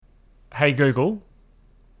Hey Google,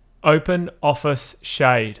 open office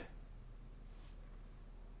shade.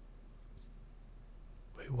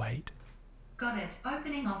 We wait. Got it.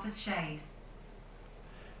 Opening office shade.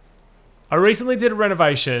 I recently did a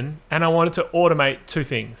renovation and I wanted to automate two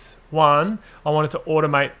things. One, I wanted to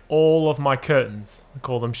automate all of my curtains. I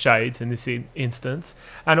call them shades in this instance.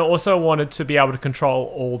 And I also wanted to be able to control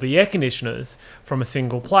all the air conditioners from a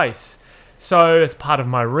single place. So as part of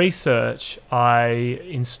my research, I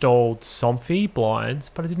installed Somfy blinds,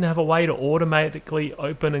 but I didn't have a way to automatically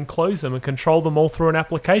open and close them and control them all through an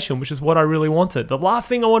application, which is what I really wanted. The last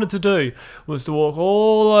thing I wanted to do was to walk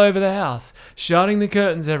all over the house, shutting the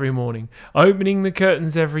curtains every morning, opening the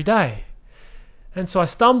curtains every day. And so I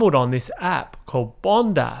stumbled on this app called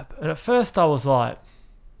Bond App. And at first I was like,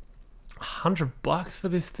 $100 for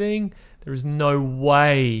this thing? There is no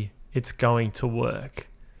way it's going to work.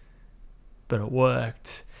 But it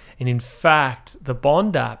worked. And in fact, the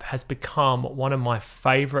Bond app has become one of my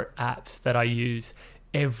favorite apps that I use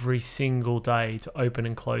every single day to open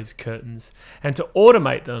and close curtains and to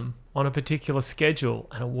automate them on a particular schedule.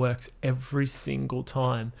 And it works every single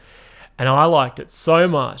time. And I liked it so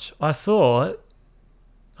much, I thought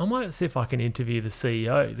I might see if I can interview the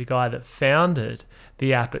CEO, the guy that founded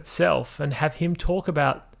the app itself, and have him talk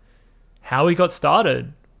about how he got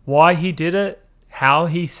started, why he did it, how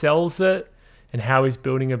he sells it, and how he's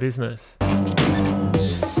building a business. So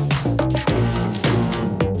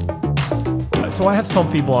I have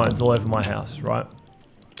Somfy blinds all over my house, right?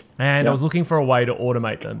 And I was looking for a way to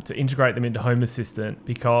automate them, to integrate them into Home Assistant,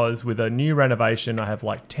 because with a new renovation, I have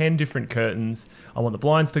like 10 different curtains. I want the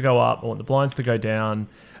blinds to go up, I want the blinds to go down,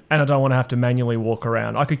 and I don't want to have to manually walk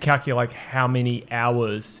around. I could calculate how many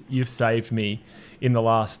hours you've saved me in the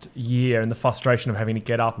last year and the frustration of having to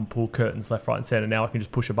get up and pull curtains left, right, and center. Now I can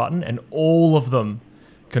just push a button and all of them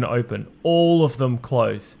can open, all of them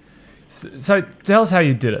close. So tell us how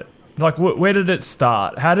you did it. Like, where did it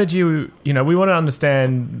start? How did you, we want to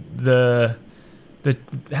understand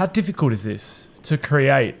how difficult is this to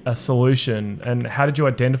create a solution, and how did you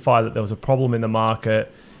identify that there was a problem in the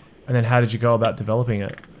market, and then how did you go about developing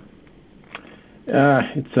it?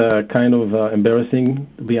 It's kind of embarrassing,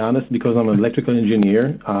 to be honest, because I'm an electrical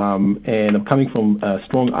engineer, and I'm coming from a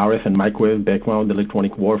strong RF and microwave background,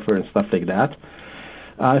 electronic warfare and stuff like that.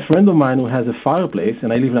 A friend of mine who has a fireplace,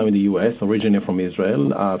 and I live now in the U.S., originally from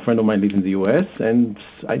Israel. A friend of mine lives in the U.S., and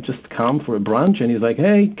I just come for a brunch, and he's like,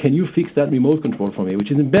 hey, can you fix that remote control for me?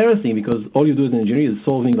 Which is embarrassing, because all you do as an engineer is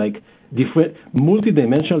solving like different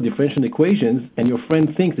multi-dimensional differential equations, and your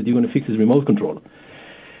friend thinks that you're going to fix his remote control.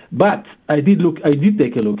 But I did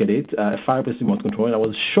take a look at it, fireplace remote control, and I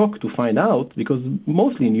was shocked to find out, because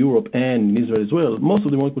mostly in Europe and in Israel as well, most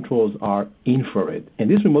of the remote controls are infrared.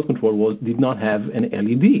 And this remote control did not have an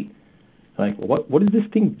LED. Like, what is this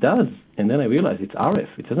thing does? And then I realized it's RF.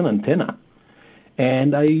 It has an antenna.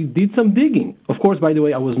 And I did some digging. Of course, by the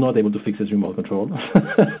way, I was not able to fix his remote control.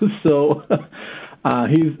 So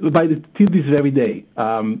till this very day.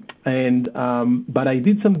 But I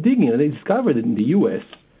did some digging, and I discovered that in the U.S.,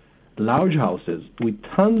 large houses with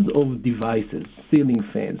tons of devices, ceiling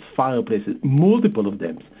fans, fireplaces, multiple of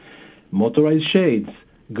them, motorized shades,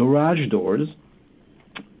 garage doors,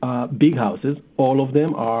 big houses, all of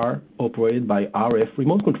them are operated by RF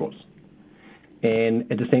remote controls. And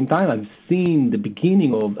at the same time, I've seen the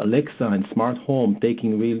beginning of Alexa and smart home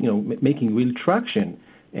making real traction.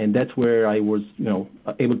 And that's where I was,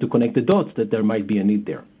 able to connect the dots that there might be a need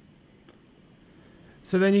there.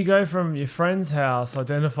 So then you go from your friend's house,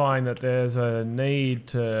 identifying that there's a need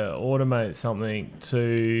to automate something,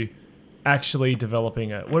 to actually developing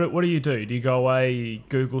it. What do you do? Do you go away,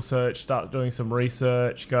 Google search, start doing some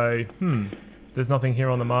research, go, there's nothing here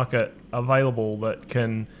on the market available that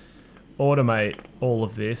can automate all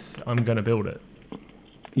of this, I'm going to build it?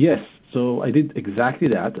 Yes, so I did exactly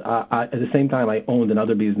that. At the same time, I owned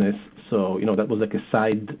another business. So, that was like a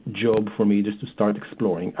side job for me just to start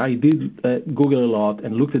exploring. I did Google a lot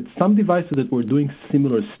and looked at some devices that were doing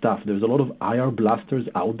similar stuff. There's a lot of IR blasters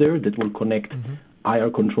out there that will connect IR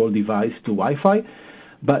control device to Wi-Fi.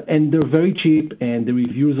 And they're very cheap, and the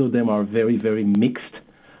reviews of them are very, very mixed.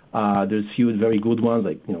 There's few very good ones,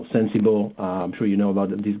 like, Sensible. I'm sure you know about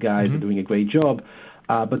them. These guys are doing a great job.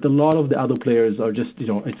 But a lot of the other players are just,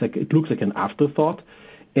 it looks like an afterthought.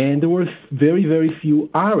 And there were very, very few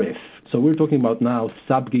RF. So we're talking about now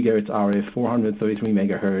sub-gigahertz RF, 433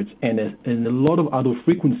 megahertz, and a lot of other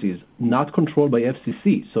frequencies not controlled by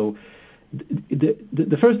FCC. So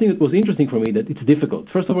the first thing that was interesting for me, that it's difficult.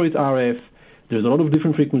 First of all, it's RF. There's a lot of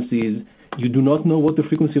different frequencies. You do not know what the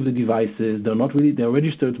frequency of the device is. They're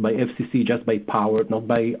registered by FCC just by power, not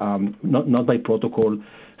by protocol.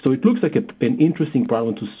 So it looks like an interesting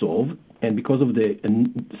problem to solve, and because of the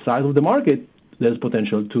size of the market, there's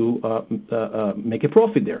potential to make a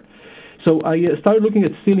profit there. So I started looking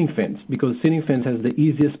at ceiling fans because ceiling fans has the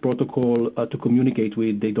easiest protocol to communicate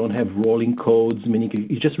with. They don't have rolling codes, meaning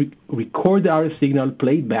you just record the RF signal,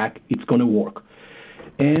 play it back, it's going to work.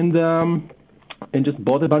 And just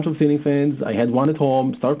bought a bunch of ceiling fans. I had one at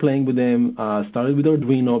home, started playing with them, started with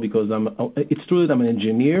Arduino because it's true that I'm an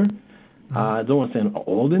engineer. I don't want to say an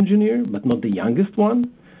old engineer, but not the youngest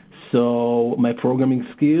one. So my programming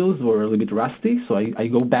skills were a little bit rusty. So I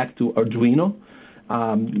go back to Arduino,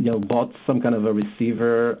 bought some kind of a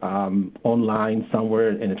receiver online somewhere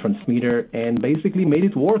and a transmitter, and basically made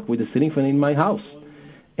it work with the ceiling fan in my house.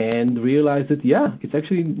 And realized that, it's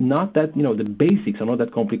actually not that, the basics are not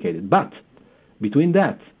that complicated. But between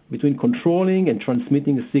controlling and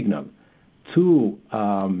transmitting a signal to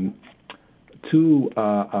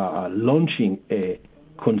launching a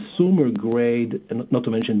consumer-grade, not to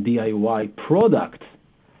mention DIY product,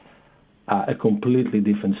 a completely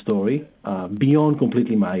different story, beyond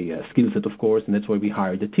completely my skill set, of course, and that's why we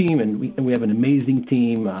hired a team, and we have an amazing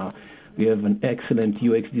team. We have an excellent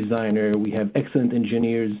UX designer. We have excellent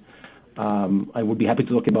engineers. I would be happy to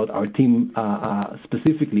talk about our team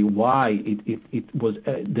specifically, why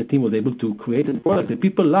the team was able to create a product that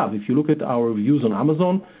people love. If you look at our reviews on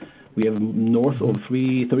Amazon, we have north of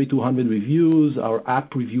 3,200 reviews. Our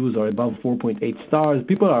app reviews are above 4.8 stars.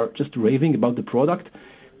 People are just raving about the product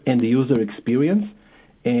and the user experience.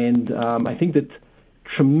 And I think that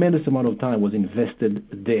tremendous amount of time was invested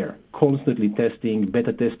there, constantly testing,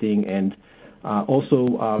 beta testing, and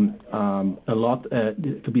also a lot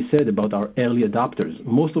to be said about our early adopters.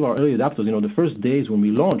 Most of our early adopters, the first days when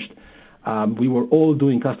we launched, we were all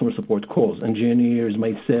doing customer support calls, engineers,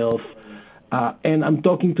 myself, and I'm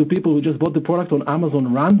talking to people who just bought the product on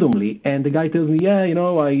Amazon randomly, and the guy tells me, I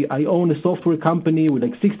own a software company with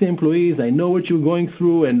like 60 employees. I know what you're going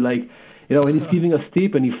through, and and he's giving us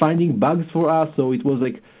tips and he's finding bugs for us. So it was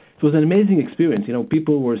an amazing experience.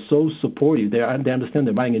 People were so supportive. They understand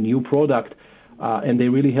they're buying a new product, and they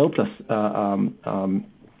really helped us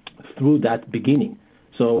through that beginning.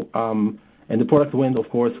 So. And the product went, of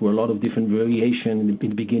course, through a lot of different variations. In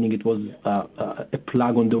the beginning, it was a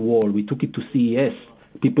plug on the wall. We took it to CES.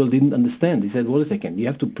 People didn't understand. They said, wait a second, you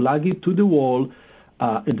have to plug it to the wall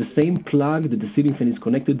at the same plug that the ceiling fan is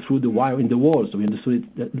connected through the wire in the wall. So we understood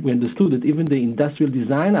that even the industrial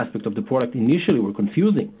design aspect of the product initially were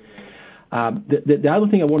confusing. The other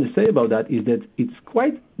thing I want to say about that is that it's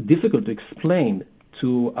quite difficult to explain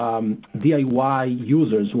to DIY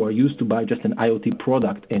users who are used to buy just an IoT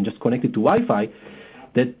product and just connect it to Wi-Fi,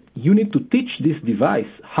 that you need to teach this device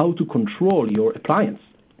how to control your appliance.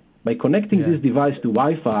 By connecting this device to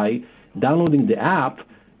Wi-Fi, downloading the app,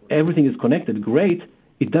 everything is connected, great,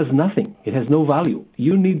 it does nothing. It has no value.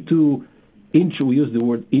 You need to, we use the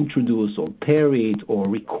word introduce or pair it or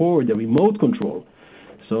record a remote control.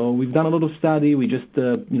 So we've done a lot of study. We just,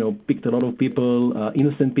 picked a lot of people,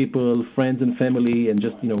 innocent people, friends and family, and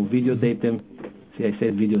just, videotaped them. See, I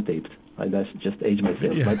said videotaped. I just aged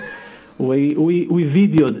myself. Yeah. But we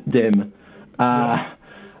videoed them.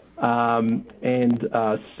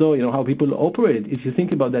 So, how people operate it. If you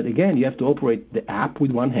think about that again, you have to operate the app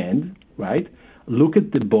with one hand, right? Look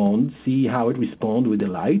at the bond, see how it responds with the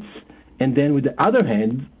lights, and then with the other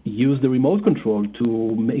hand, use the remote control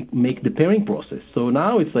to make the pairing process. So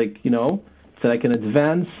now it's like, it's like an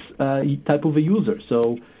advanced type of a user.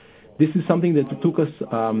 So this is something that took us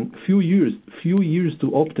few years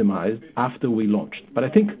to optimize after we launched. But I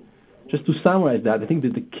think, just to summarize that, I think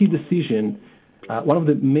that the key decision, one of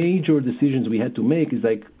the major decisions we had to make is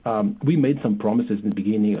we made some promises in the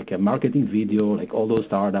beginning, like a marketing video, like all those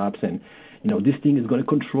startups, and this thing is going to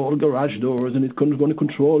control garage doors and it's going to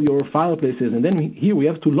control your fireplaces. And then here we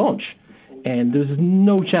have to launch. And there's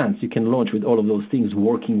no chance you can launch with all of those things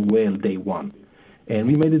working well day one. And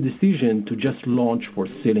we made a decision to just launch for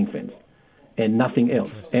ceiling fans and nothing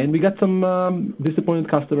else. And we got some disappointed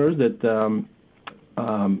customers that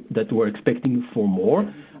were expecting for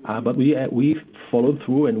more. But we followed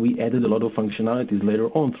through and we added a lot of functionalities later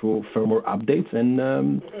on through firmware updates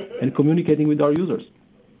and communicating with our users.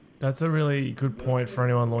 That's a really good point for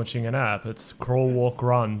anyone launching an app. It's crawl, walk,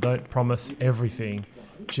 run. Don't promise everything.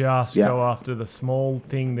 Just go after the small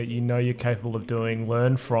thing that you're capable of doing,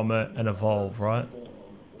 learn from it, and evolve, right?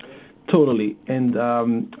 Totally. And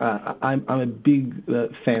I'm a big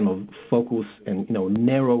fan of focus and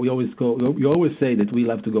narrow. We always say that we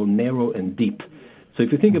love to go narrow and deep. So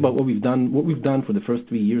if you think about what we've done for the first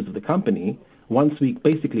 3 years of the company, once we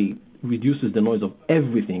basically reduces the noise of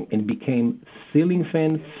everything and became ceiling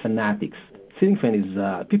fan fanatics, ceiling fan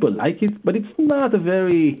is people like it, but it's not a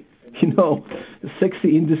very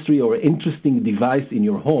sexy industry or interesting device in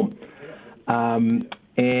your home.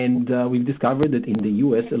 And we've discovered that in the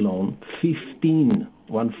U.S. alone, 15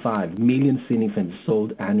 million ceiling fans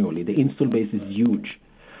sold annually. The install base is huge.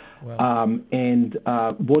 Wow. And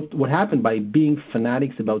what happened by being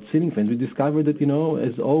fanatics about ceiling fans, we discovered that,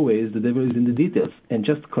 as always, the devil is in the details. And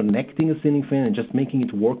just connecting a ceiling fan and just making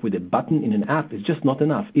it work with a button in an app is just not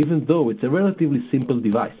enough, even though it's a relatively simple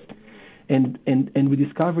device. And we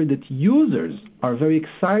discovered that users are very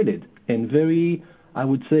excited and very, I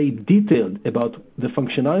would say, detailed about the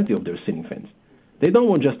functionality of their ceiling fans. They don't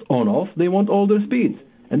want just on-off. They want all their speeds,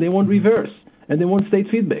 and they want reverse, and they want state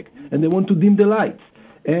feedback, and they want to dim the lights,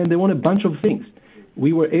 and they want a bunch of things.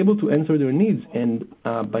 We were able to answer their needs, and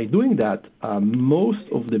by doing that, most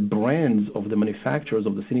of the brands of the manufacturers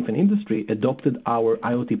of the ceiling fan industry adopted our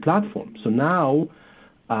IoT platform. So now,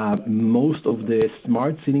 most of the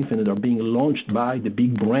smart ceiling fans that are being launched by the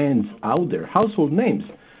big brands out there, household names,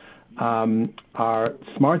 are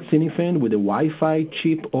smart ceiling fan with a Wi-Fi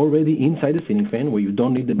chip already inside the ceiling fan, where you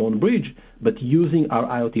don't need the Bond bridge, but using our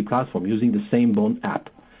IoT platform, using the same Bond app.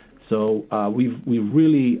 So we've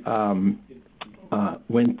really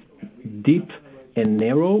went deep and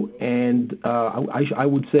narrow, and I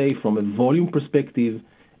would say from a volume perspective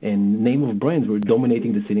and name of brands, we're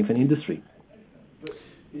dominating the ceiling fan industry.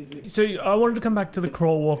 So I wanted to come back to the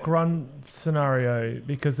crawl, walk, run scenario,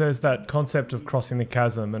 because there's that concept of crossing the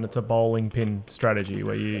chasm, and it's a bowling pin strategy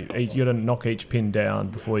where you got to knock each pin down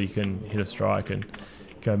before you can hit a strike and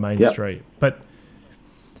go main street. But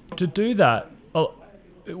to do that,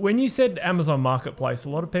 when you said Amazon Marketplace, a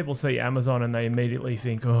lot of people see Amazon and they immediately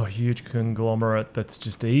think, oh, huge conglomerate that's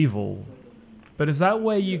just evil. But is that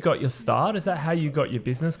where you got your start? Is that how you got your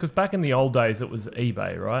business? Because back in the old days, it was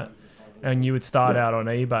eBay, right? And you would start out on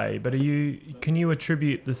eBay, but can you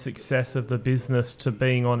attribute the success of the business to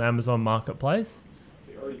being on Amazon Marketplace?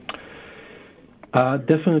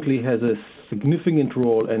 Definitely has a significant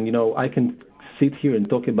role, and I can sit here and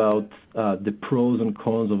talk about the pros and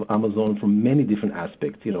cons of Amazon from many different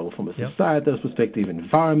aspects. From a societal perspective,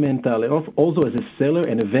 environmental, and also as a seller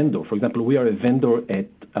and a vendor. For example, we are a vendor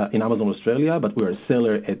in Amazon Australia, but we are a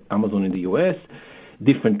seller at Amazon in the US.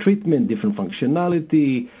 Different treatment, different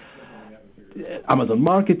functionality. Amazon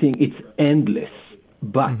marketing, it's endless.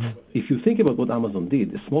 But if you think about what Amazon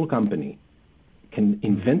did, a small company can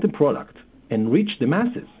invent a product and reach the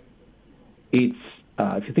masses. It's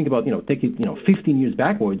if you think about, take it, 15 years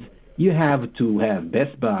backwards, you have to have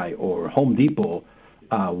Best Buy or Home Depot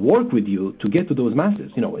work with you to get to those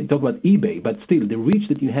masses. You talk about eBay, but still the reach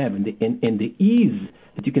that you have and the ease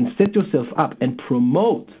that you can set yourself up and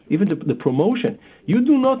promote, even the promotion. You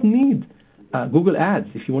do not need Google Ads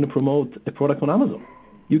if you want to promote a product on Amazon.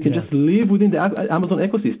 You can just live within the Amazon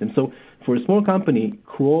ecosystem. So for a small company,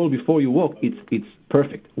 crawl before you walk, it's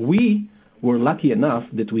perfect. We were lucky enough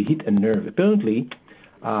that we hit a nerve. Apparently,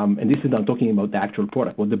 and this is I'm talking about the actual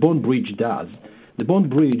product, what the Bond Bridge does. The Bond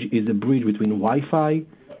Bridge is a bridge between Wi-Fi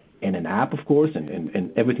and an app, of course,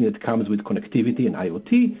 and everything that comes with connectivity and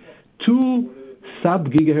IoT, to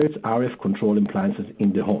sub-gigahertz RF control appliances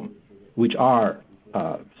in the home, which are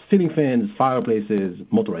ceiling fans, fireplaces,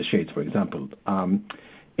 motorized shades, for example.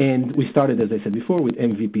 And we started, as I said before, with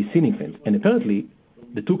MVP ceiling fans. And apparently,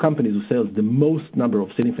 the two companies who sells the most number of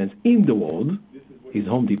ceiling fans in the world is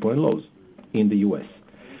Home Depot and Lowe's in the U.S.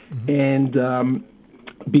 And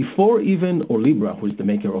before even Olibra, who is the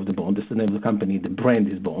maker of the Bond, that's the name of the company, the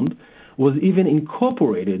brand is Bond, was even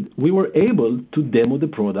incorporated, we were able to demo the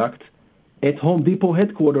product at Home Depot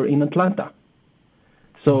headquarters in Atlanta.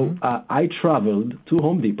 So I traveled to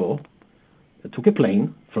Home Depot, took a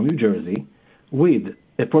plane from New Jersey with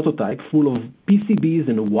a prototype full of PCBs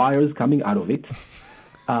and wires coming out of it,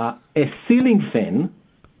 a ceiling fan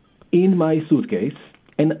in my suitcase,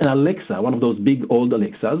 and an Alexa, one of those big old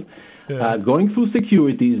Alexas, going through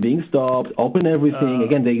securities, being stopped, open everything.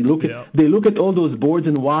 Again, they look at all those boards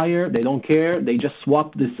and wire. They don't care. They just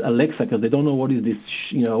swap this Alexa because they don't know what is this,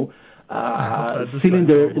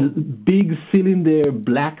 cylinder, big cylinder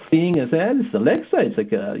black thing. I said, it's Alexa. It's like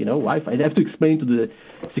Wi-Fi. I have to explain to the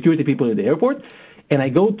security people at the airport. And I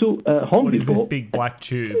go to Home Depot. What is this big black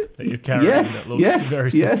tube that you're carrying that looks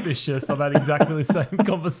very suspicious? I've had exactly the same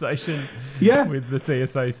conversation with the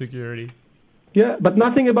TSA security. Yeah, but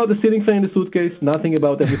nothing about the ceiling fan in the suitcase, nothing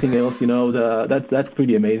about everything else. That's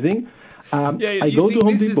pretty amazing. I go to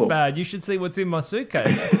Home this Depot. Is bad. You should see what's in my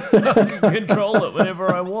suitcase. I can control it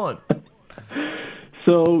whenever I want.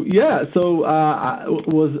 So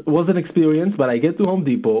was an experience, but I get to Home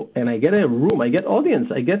Depot and I get a room, I get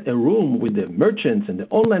audience, I get a room with the merchants and the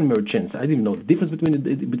online merchants. I didn't even know the difference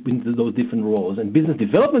between those different roles, and business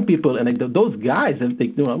development people, and those guys,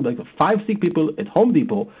 like 5-6 people at Home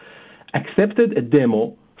Depot, accepted a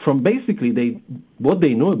demo from basically what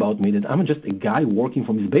they know about me, that I'm just a guy working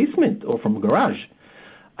from his basement or from a garage.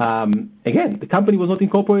 Again, the company was not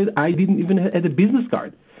incorporated. I didn't even have a business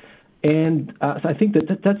card. And so I think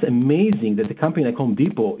that's amazing that the company like Home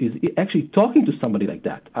Depot is actually talking to somebody like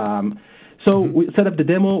that. So we set up the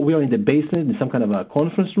demo. We are in the basement in some kind of a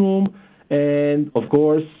conference room. And, of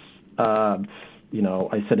course, I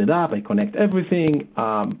set it up. I connect everything.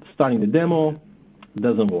 Starting the demo,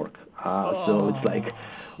 doesn't work. So it's like,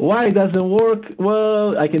 why it doesn't work?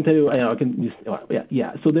 Well, I can tell you,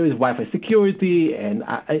 So there is Wi-Fi security, and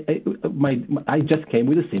I just came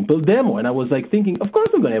with a simple demo, and I was like thinking, of course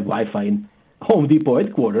I'm going to have Wi-Fi in Home Depot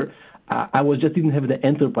headquarters. I didn't have the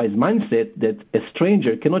enterprise mindset that a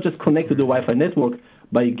stranger cannot just connect to the Wi-Fi network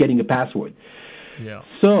by getting a password. Yeah.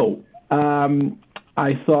 So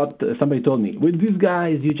I thought, somebody told me, with these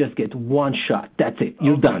guys, you just get one shot. That's it.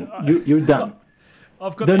 You're done. You're done.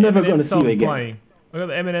 I've got They're the never Eminem going to see song you again. playing. I've got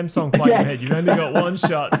the Eminem song playing in my head. You've only got one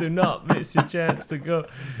shot. Do not miss your chance to go.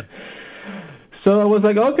 So I was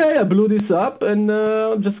like, okay, I blew this up, and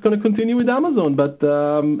I'm just going to continue with Amazon. But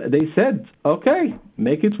they said, okay,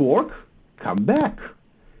 make it work, come back.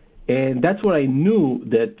 And that's where I knew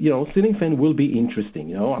that, ceiling fan will be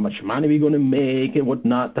interesting. How much money we're going to make and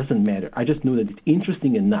whatnot, doesn't matter. I just knew that it's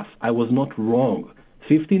interesting enough. I was not wrong.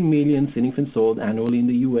 15 million ceiling fans sold annually in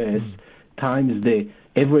the U.S., times the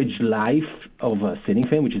average life of a ceiling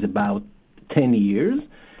fan, which is about 10 years,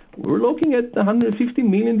 we're looking at 150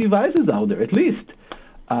 million devices out there, at least,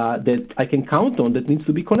 that I can count on that needs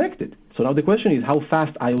to be connected. So now the question is how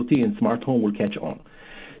fast IoT and smart home will catch on.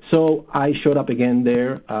 So I showed up again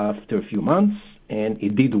there after a few months, and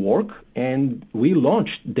it did work. And we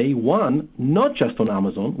launched day one, not just on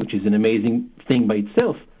Amazon, which is an amazing thing by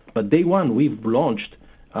itself, but day one we've launched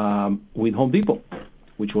with Home Depot,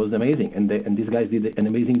 which was amazing. And these guys did an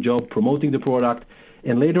amazing job promoting the product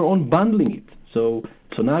and later on bundling it. So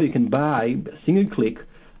now you can buy a single click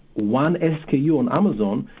one SKU on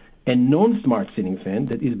Amazon, a non-smart ceiling fan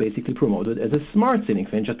that is basically promoted as a smart ceiling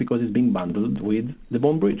fan just because it's being bundled with the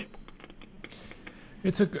Bond Bridge.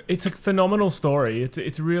 It's a phenomenal story.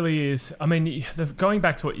 It really is. I mean, going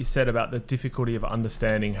back to what you said about the difficulty of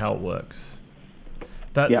understanding how it works,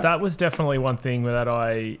 that was definitely one thing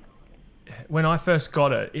that when I first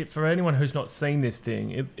got it, for anyone who's not seen this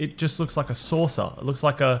thing, it just looks like a saucer. It looks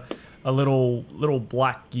like a little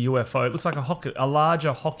black UFO. It looks like a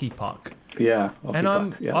larger hockey puck. Yeah. And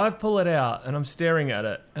I pull it out and I'm staring at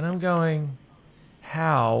it and I'm going,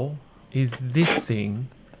 how is this thing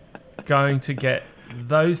going to get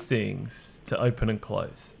those things to open and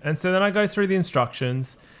close? And so then I go through the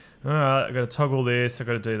instructions. All right, I got to toggle this, I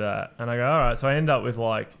got to do that. And I go, all right. So I end up with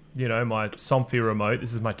my Somfy remote.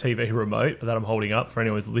 This is my TV remote that I'm holding up for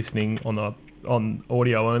anyone who's listening on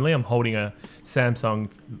audio only. I'm holding a Samsung,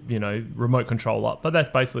 remote control up. But that's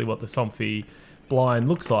basically what the Somfy blind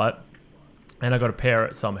looks like. And I got to pair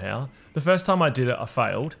it somehow. The first time I did it, I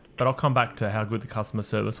failed. But I'll come back to how good the customer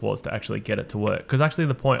service was to actually get it to work. Because actually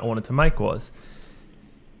the point I wanted to make was,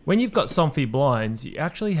 when you've got Somfy blinds, you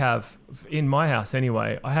actually have, in my house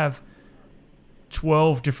anyway, I have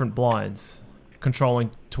 12 different blinds controlling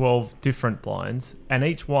 12 different blinds, and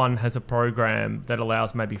each one has a program that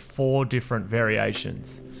allows maybe 4 different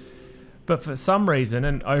variations. But for some reason,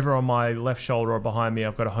 and over on my left shoulder or behind me,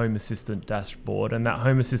 I've got a Home Assistant dashboard, and that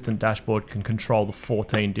Home Assistant dashboard can control the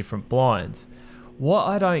 14 different blinds. What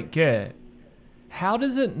I don't get, how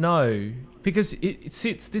does it know? Because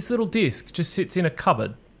this little disc just sits in a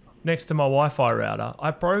cupboard next to my Wi-Fi router.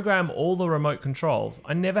 I program all the remote controls.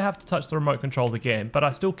 I never have to touch the remote controls again, but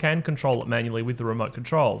I still can control it manually with the remote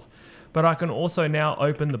controls. But I can also now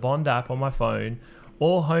open the Bond app on my phone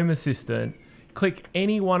or Home Assistant, click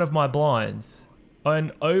any one of my blinds,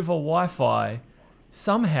 and over Wi-Fi,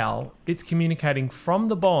 somehow it's communicating from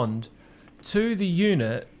the Bond to the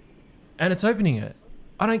unit and it's opening it.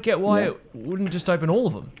 I don't get why it wouldn't just open all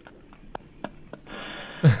of them.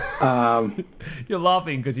 You're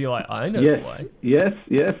laughing because you're like, I know why. Yes.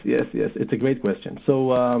 It's a great question.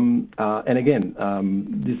 So, and again,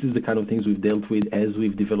 this is the kind of things we've dealt with as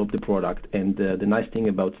we've developed the product. And the nice thing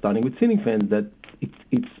about starting with ceiling fans that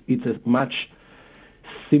it's a much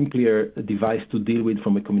simpler device to deal with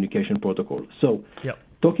from a communication protocol. So,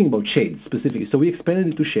 talking about shades specifically, so we expanded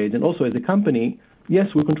into shades, and also as a company, Yes,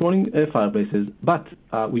 we're controlling fireplaces, but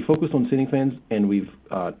we focus on ceiling fans, and we've,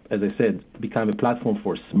 as I said, become a platform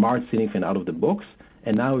for smart ceiling fan out of the box.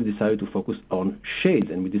 And now we've decided to focus on shades,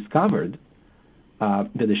 and we discovered that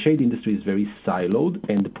the shade industry is very siloed,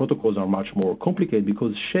 and the protocols are much more complicated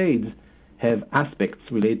because shades have aspects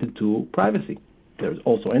related to privacy. There's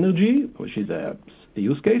also energy, which is a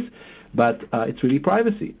use case, but it's really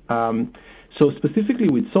privacy. So specifically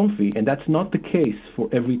with Somfy, and that's not the case for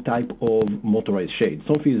every type of motorized shade.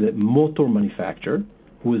 Somfy is a motor manufacturer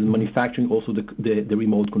who is manufacturing also the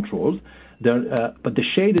remote controls. But the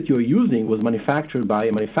shade that you're using was manufactured by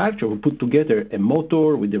a manufacturer who put together a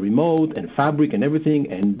motor with the remote and fabric and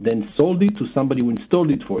everything, and then sold it to somebody who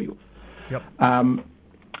installed it for you. Yep.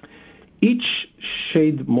 Each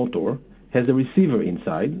shade motor has a receiver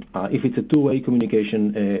inside. If it's a two-way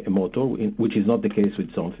communication motor, which is not the case with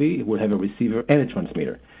Somfy, it will have a receiver and a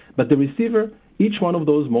transmitter. But the receiver, each one of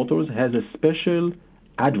those motors has a special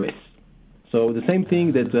address. So the same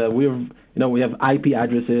thing that we have IP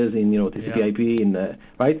addresses in TCP/IP,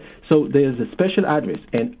 right? So there's a special address,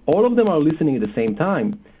 and all of them are listening at the same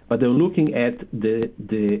time, but they're looking at the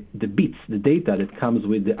bits, the data that comes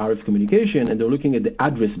with the RF communication, and they're looking at the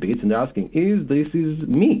address bits, and they're asking, this is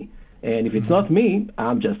me? And if it's not me,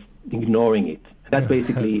 I'm just ignoring it. That's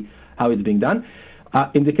basically how it's being done.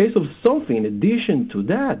 In the case of Somfy, in addition to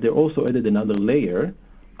that, they also added another layer,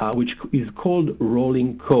 which is called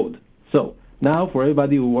rolling code. So now for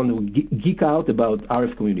everybody who want to geek out about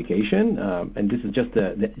RF communication, and this is just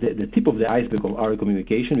the tip of the iceberg of RF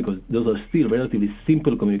communication, because those are still relatively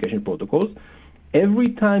simple communication protocols.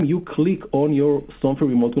 Every time you click on your Somfy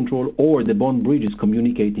remote control or the Bond bridge is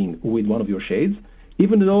communicating with one of your shades,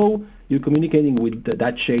 even though you're communicating with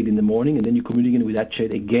that shade in the morning and then you're communicating with that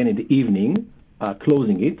shade again in the evening,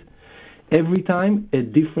 closing it, every time a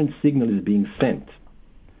different signal is being sent.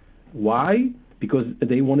 Why? Because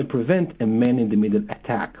they want to prevent a man-in-the-middle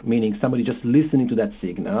attack, meaning somebody just listening to that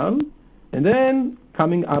signal and then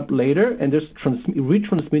coming up later and just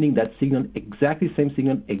retransmitting that signal, exactly same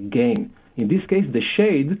signal again. In this case, the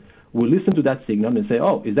shade will listen to that signal and say,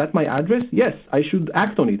 oh, is that my address? Yes, I should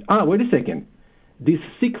act on it. Wait a second. This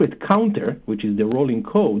secret counter, which is the rolling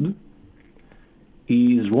code,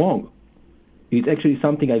 is wrong. It's actually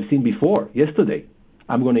something I've seen before, yesterday.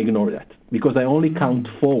 I'm going to ignore that because I only count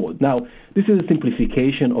forward. Now, this is a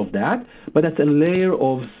simplification of that, but that's a layer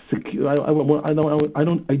of security.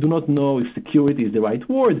 I do not know if security is the right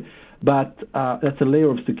word, but that's a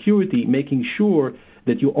layer of security, making sure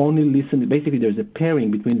that you only listen. Basically, there's a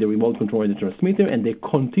pairing between the remote control and the transmitter, and they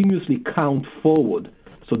continuously count forward,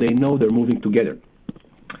 so they know they're moving together.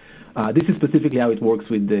 This is specifically how it works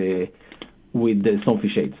with the Somfy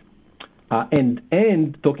shades.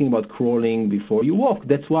 And talking about crawling before you walk,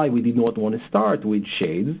 that's why we did not want to start with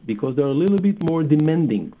shades, because they're a little bit more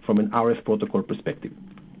demanding from an RF protocol perspective.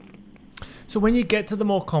 So when you get to the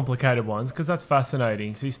more complicated ones, because that's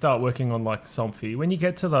fascinating, so you start working on like Somfy, when you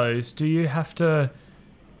get to those, do you have to,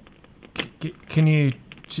 did you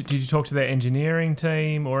talk to their engineering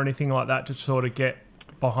team or anything like that to sort of get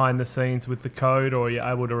behind the scenes with the code, or are you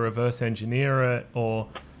able to reverse engineer it, or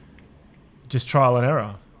just trial and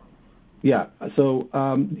error? Yeah, so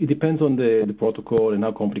it depends on the protocol and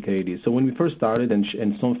how complicated it is. So when we first started, and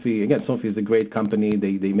Somfy, again, Somfy is a great company.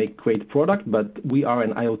 They make great product, but we are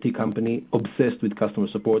an IoT company obsessed with customer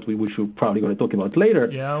support, which we're probably going to talk about later.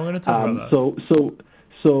 Yeah, I'm going to talk about that.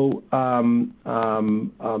 So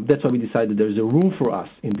that's why we decided there's a room for us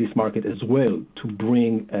in this market as well to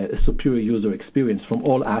bring a superior user experience from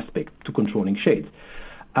all aspects to controlling shades.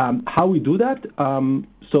 How we do that?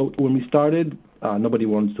 So when we started, nobody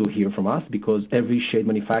wants to hear from us because every shade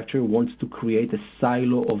manufacturer wants to create a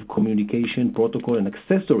silo of communication protocol and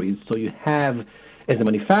accessories. So you have, as a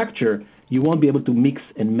manufacturer, you won't be able to mix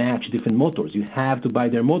and match different motors. You have to buy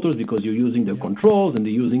their motors because you're using their controls and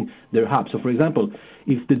they're using their hubs. So, for example,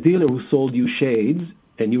 if the dealer who sold you shades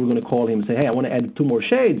and you were going to call him and say, hey, I want to add 2 more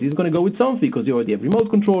shades, he's going to go with Somfy because you already have remote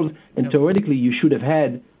controls, and theoretically you should have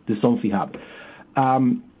had the Somfy hub.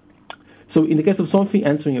 So in the case of Somfy,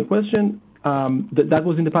 answering your question, that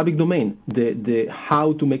was in the public domain. The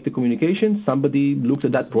how to make the communication, somebody looked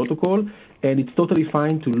at that protocol, and it's totally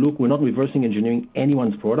fine to look. We're not reversing engineering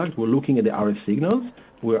anyone's product. We're looking at the RF signals.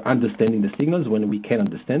 We're understanding the signals when we can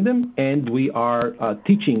understand them, and we are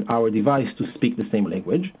teaching our device to speak the same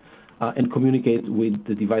language and communicate with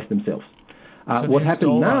the device themselves. So what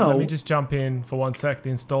happened now? Let me just jump in for 1 sec. The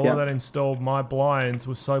installer that installed my blinds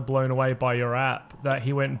was so blown away by your app that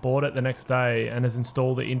he went and bought it the next day and has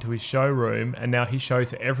installed it into his showroom. And now he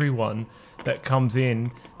shows everyone that comes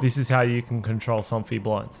in, this is how you can control Somfy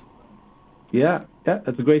blinds. Yeah, Yeah,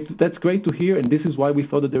 that's great to hear, and this is why we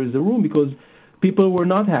thought that there is a room, because people were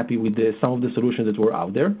not happy with some of the solutions that were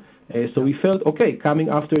out there. So we felt, okay, coming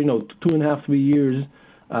after 2.5, 3 years,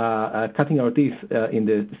 cutting our teeth in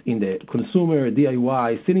the consumer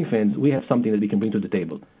DIY ceiling fans, we have something that we can bring to the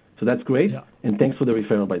table. So that's great, and thanks for the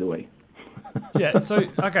referral, by the way. Yeah. So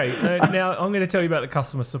okay, now I'm going to tell you about the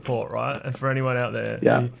customer support, right? And for anyone out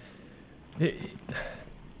there,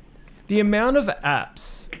 the amount of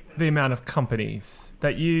apps, the amount of companies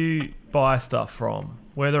that you buy stuff from,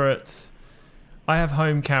 whether it's, I have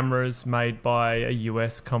home cameras made by a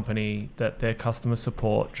US company that their customer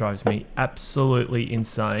support drives me absolutely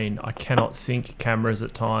insane. I cannot sync cameras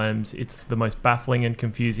at times. It's the most baffling and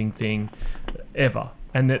confusing thing ever.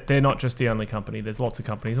 And that they're not just the only company. There's lots of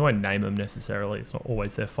companies. I won't name them necessarily. It's not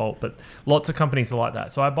always their fault, but lots of companies are like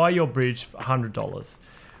that. So I buy your bridge for $100.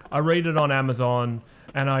 I read it on Amazon,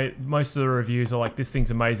 and most of the reviews are like, this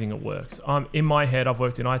thing's amazing, it works. In my head, I've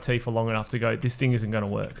worked in IT for long enough to go, this thing isn't going to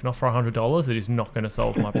work. Not for $100. It is not going to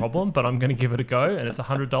solve my problem, but I'm going to give it a go, and it's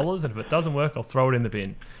 $100. And if it doesn't work, I'll throw it in the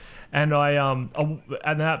bin. And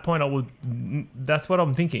at that point, that's what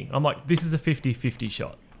I'm thinking. I'm like, this is a 50-50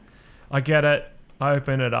 shot. I get it. I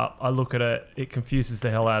open it up, I look at it, it confuses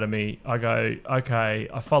the hell out of me. I go, okay,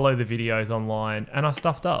 I follow the videos online, and I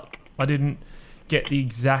stuffed up. I didn't get the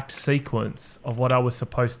exact sequence of what I was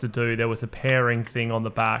supposed to do. There was a pairing thing on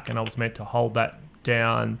the back, and I was meant to hold that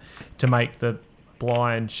down to make the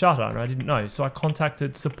blind shutter, and I didn't know. So I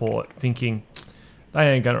contacted support thinking,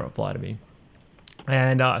 they ain't going to reply to me.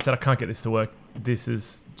 And I said, I can't get this to work.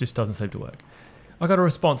 Just doesn't seem to work. I got a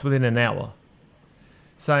response within an hour,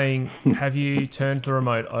 saying, have you turned the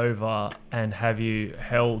remote over and have you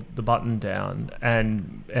held the button down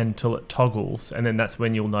until it toggles, and then that's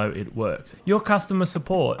when you'll know it works. Your customer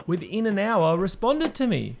support within an hour responded to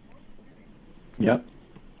me. Yep.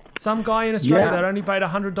 Some guy in Australia that only paid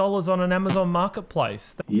 $100 on an Amazon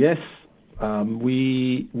marketplace. Yes.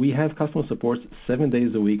 We have customer support 7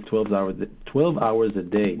 days a week, 12 hours a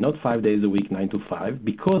day, not 5 days a week, 9 to 5,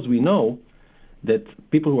 because we know that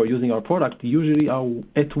people who are using our product usually are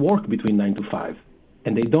at work between 9 to 5.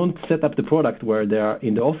 And they don't set up the product where they are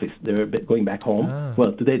in the office. They're going back home.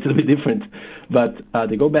 Well, today it's a bit different, but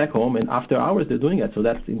they go back home, and after hours they're doing it. So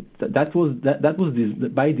that was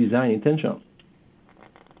by design intentional.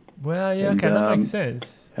 Well, yeah, okay, that makes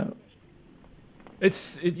sense. Yeah.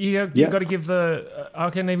 You got to give I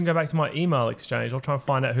can even go back to my email exchange. I'll try and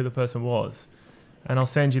find out who the person was, and I'll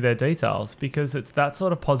send you their details, because it's that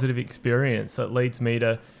sort of positive experience that leads me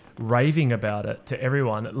to raving about it to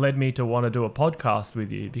everyone. It led me to want to do a podcast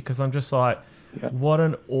with you, because I'm just like, what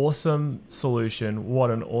an awesome solution,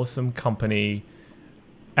 what an awesome company.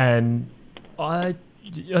 And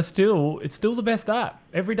it's still the best app.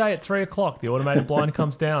 Every day at 3:00, the automated blind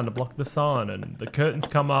comes down to block the sun, and the curtains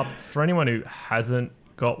come up. For anyone who hasn't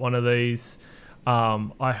got one of these,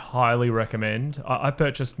 I highly recommend. I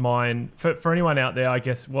purchased mine. For anyone out there, I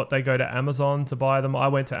guess they go to Amazon to buy them. I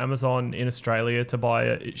went to Amazon in Australia to buy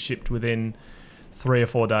it. It shipped within 3 or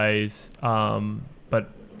 4 days.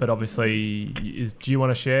 But obviously, do you want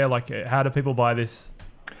to share, like, how do people buy this?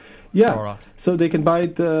 Yeah, product? So they can buy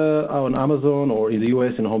it on Amazon, or in the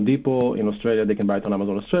US in Home Depot. In Australia, they can buy it on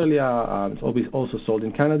Amazon Australia. It's also sold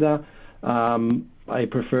in Canada. I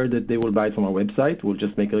prefer that they will buy it from our website. We'll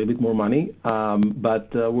just make a little bit more money,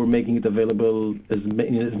 but we're making it available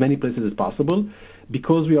in as many places as possible,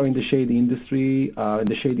 because we are in the shade industry. And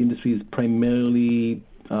the shade industry is primarily,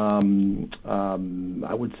 I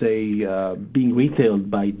would say, being retailed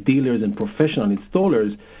by dealers and professional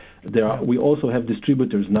installers. We also have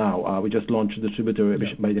distributors now. We just launched a distributor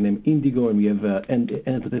by the name Indigo, and we have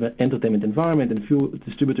Entertainment Environment and a few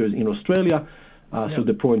distributors in Australia. So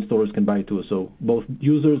the pro installers can buy it too. So both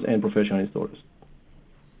users and professional installers.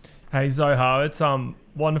 Hey Zohar, it's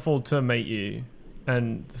wonderful to meet you,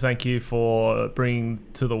 and thank you for bringing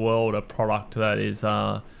to the world a product that is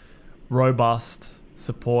robust,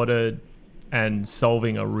 supported, and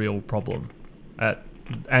solving a real problem,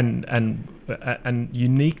 and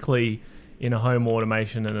uniquely in a home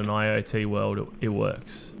automation and an IoT world, it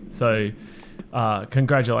works. So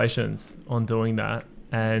congratulations on doing that.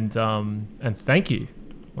 And thank you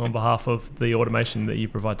on behalf of the automation that you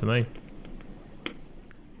provide to me.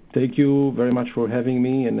 Thank you very much for having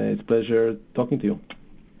me, and it's a pleasure talking to you.